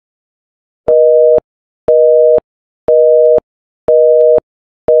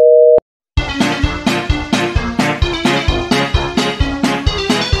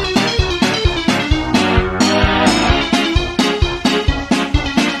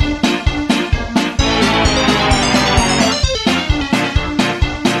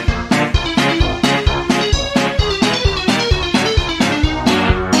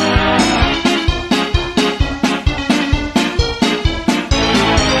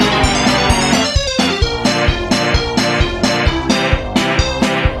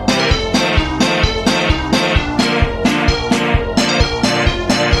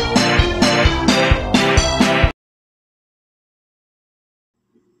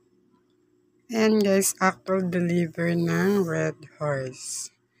And guys, actual deliver ng Red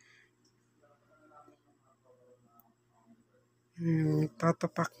Horse.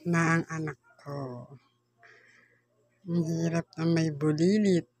 Totopak na ang anak ko. Ang hirap na may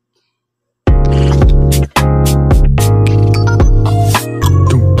bulilit.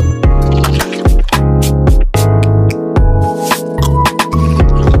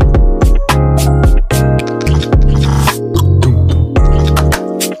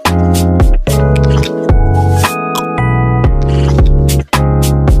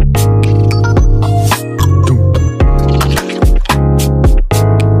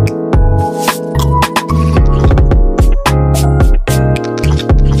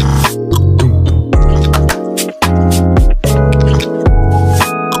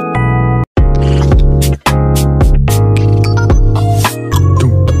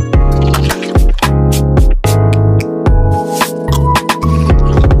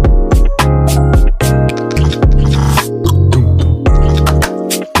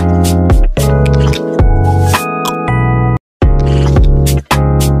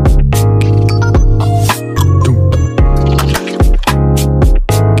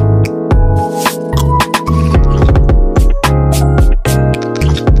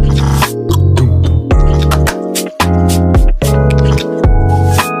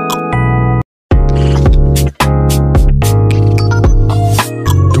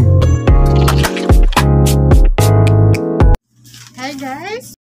 Hi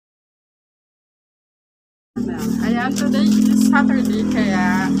guys! Ayan, today is Saturday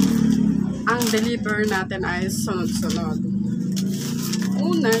kaya ang deliver natin ay sunod-sunod.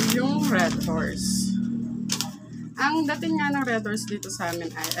 Una, yung Red Horse. Ang dating nga ng Red Horse dito sa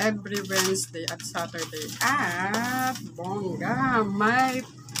amin ay every Wednesday at Saturday. At bongga, may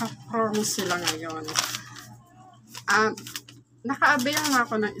pa-prom sila ngayon. Naka-avail na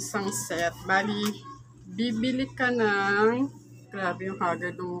ako ng isang set. Bali, bibili ka ng, grabe yung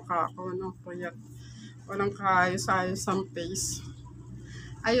haggard ng mukha ko, no? Puyat. Walang kaayos-ayos ang face.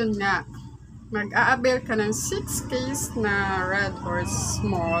 Ayun nga, mag-a-avail ka ng 6 case na Red Horse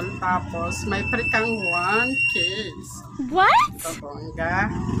Small, tapos may free kang 1 case. What? Ito, bongga.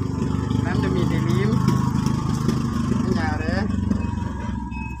 Ang dumidilim. Nangyari.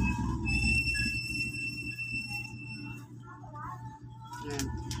 Yan.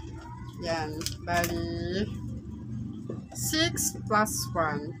 Yan. Bali, 6 plus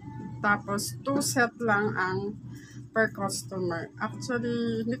 1. Tapos, 2 set lang ang per customer.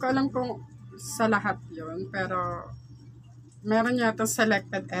 Actually, hindi ko alam kung sa lahat yun, pero meron yata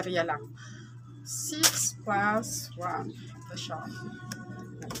selected area lang. 6 plus 1. Ito siya.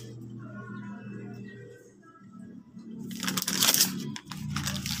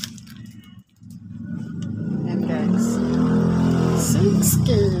 And guys, 6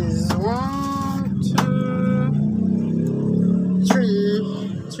 keys. 1, 2, 3,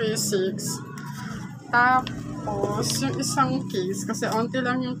 6. Tapos, yung isang case, kasi onti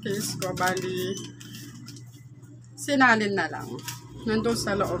lang yung case ko, bali, sinalin na lang. Nandun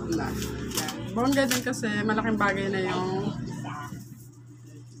sa loob na. Yan. Bongga din kasi, malaking bagay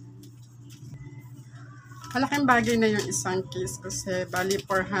na yung isang case kasi bali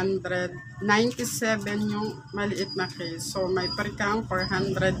 497 yung maliit na case. So, may parikang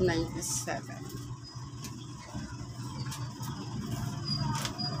 497.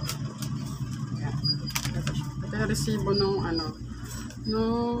 Ito yung resibo nung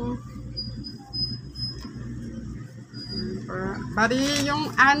bali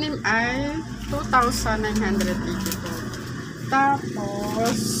yung anim ay 2,982.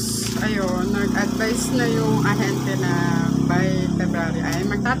 Tapos ayun, nag-advise na yung ahente na by February ay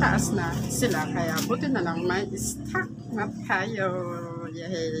magtataas na sila, kaya buti na lang may stock na tayo.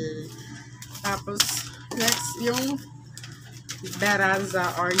 Yay! Tapos next yung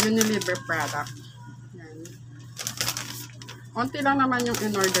Beraza or Unilever product. Onti lang naman yung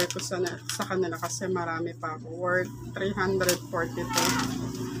in-order ko sa kanila kasi marami pa ako. Worth 342.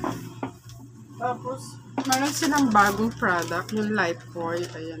 Tapos, meron silang bagong product, yung Lifebuoy.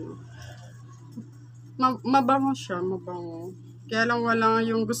 Ayan. Mabango siya, mabango. Kaya lang wala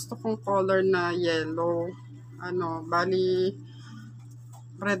yung gusto kong color na yellow. Bali,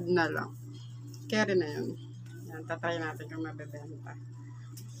 red na lang. Carry na yun. Yan, tatry natin kung mabibenta.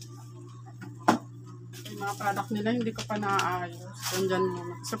 Mga product nila hindi ko pa naaayos. Andyan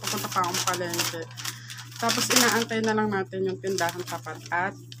muna. Kasi pupunta pa akong palengke. Tapos inaantay na lang natin yung tindahan tapat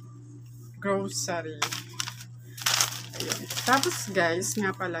at grocery. Ayun. Tapos guys,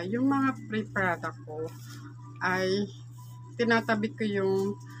 nga pala, yung mga free product ko ay tinatabi ko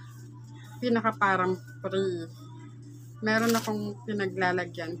yung pinaka parang free. Meron akong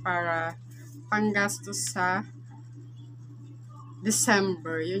pinaglalagyan para panggastos sa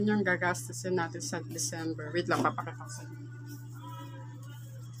December. Yun yung gagastusin natin sa December. Wait lang, papakita ko sa inyo.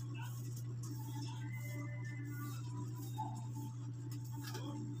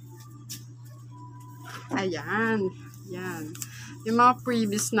 Ayan. Yan. Yung mga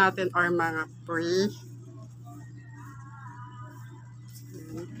previous natin or mga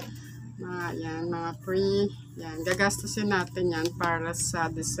mga pre, yan, gagastusin natin yan para sa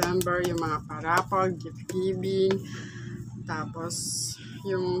December, yung mga parapol, gift giving, tapos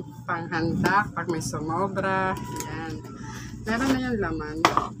yung panghanda pag may sumobra, yan. Meron na yung laman.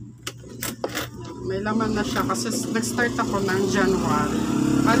 Yan. May laman na siya kasi nag-start ako ng January.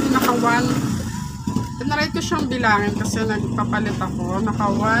 Bali naka 1, tinaray ko siyang bilangin kasi nagpapalit ako. Naka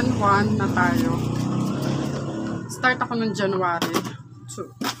 1 na tayo. Start ako ng January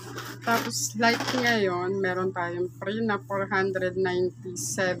 2. Tapos, like ngayon, meron tayong free na 497.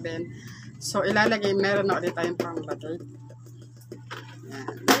 So, ilalagay, meron na ulit tayong panglagay.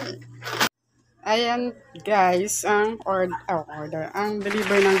 Ayan, guys, ang order, ang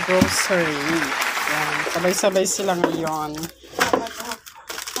deliver ng grocery. Ayan, sabay-sabay sila ngayon.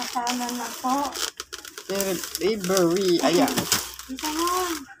 Kasama na po. Delivery, ayan.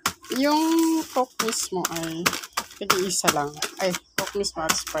 Yung Coke mismo ay isa lang. Ay, Coke mismo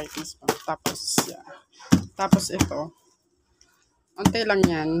at Sprite mismo. Tapos, yeah. Tapos ito, onti lang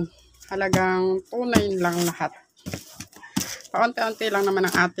yan. Halagang 2.9 lang lahat. Paunti-unti lang naman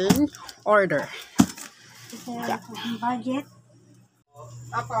ang ating order. Yeah. Budget?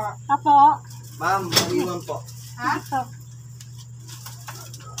 Apo. Apo. Ma'am, maiwan po. Ha? Ito.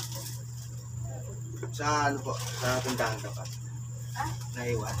 Sa ano po? Sa tindahan dapat. Ha?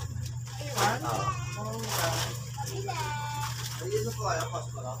 Naiwan. Iwan? Oo. Oh, Ayun na po, ayaw po.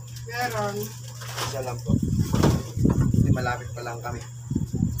 meron. Isa lang po. Hindi malapit pa lang kami.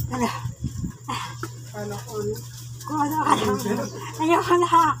 Ano? Paano ko? Kung ano ka lang. Ayoko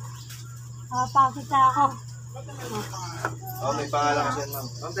na. Pagod na ako. Oh, may pangalan kasi yan, ma'am.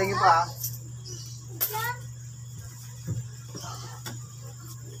 Ma'am, thank you pa.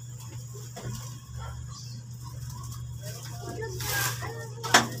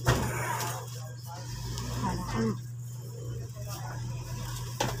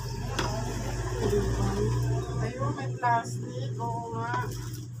 Ayun, may plastic. Oo nga.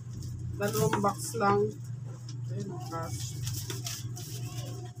 2 box lang. Ayun, box.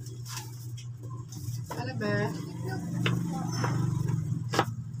 Ano ba?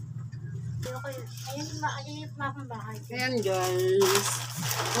 Ayun na akong bahay. Ayan guys.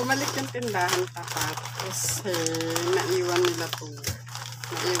 Bumalik yung tindahan tapat. Kasi naiwan nila to.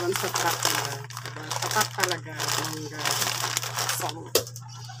 Naiwan sa truck nila. Diba? Tapat talaga.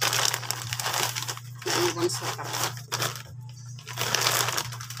 Naiwan sa truck.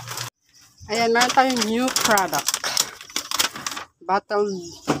 Ayan, meron tayong new product. Bottled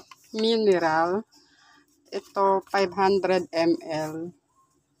mineral. Ito, 500 ml.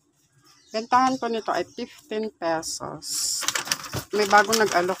 Bentahan ko nito ay 15 pesos. May bagong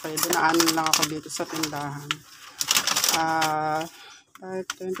nag-alok eh. Dinaanan lang ako dito sa tindahan. 5,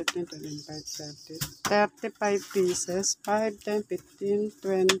 10, 15, 25, 30, 35 pieces. 5, 10, 15,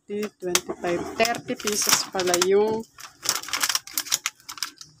 20, 25, 30 pieces pala yung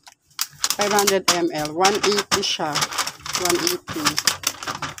 500 ml. 180 siya. 180.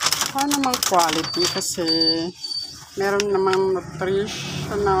 Ano namang quality kasi meron namang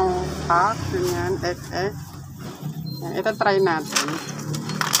nutritional pack. Ganyan. Yan. Ito try natin.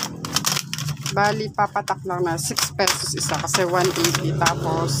 Bali, papatak lang na 6 pesos isa kasi 180.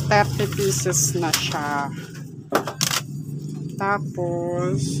 Tapos, 30 pieces na siya.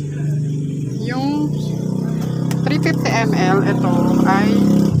 Tapos, yung 350 ml, ito ay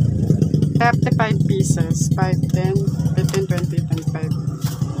 35 pieces. 5, 10, 15, 20,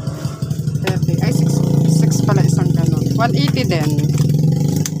 25, 30. Ay, 6 pala isang ganun. 180 din.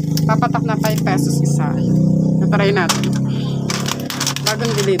 Papatak na 5 pesos isa. Natry natin.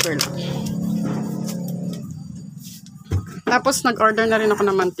 Bagong deliver lang. Tapos, nag-order na rin ako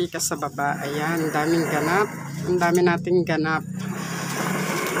ng mantika sa baba. Ayan, daming ganap. Ang dami nating ganap. 6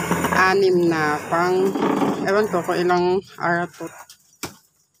 na pang, ewan ko kung ilang araw to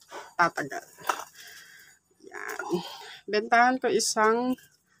tatagal. Ayan. Bentahan ko isang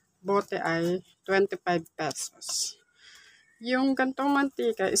bote ay 25 pesos. Yung gantong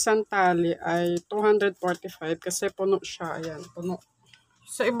mantika, isang tali ay 245 kasi puno siya. Ayan, puno.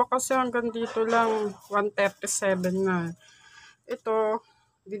 Sa iba kasi hanggang dito lang, 137 na. Ito,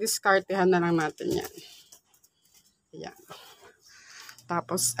 didiskartehan na lang natin yan. Ayan.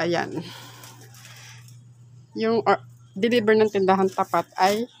 Tapos, ayan. Yung deliver ng tindahan tapat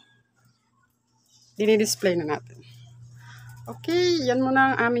ay dinidisplay na natin. Okay, yan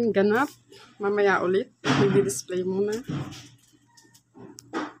muna ang aming ganap. Mamaya ulit, magdi-display muna.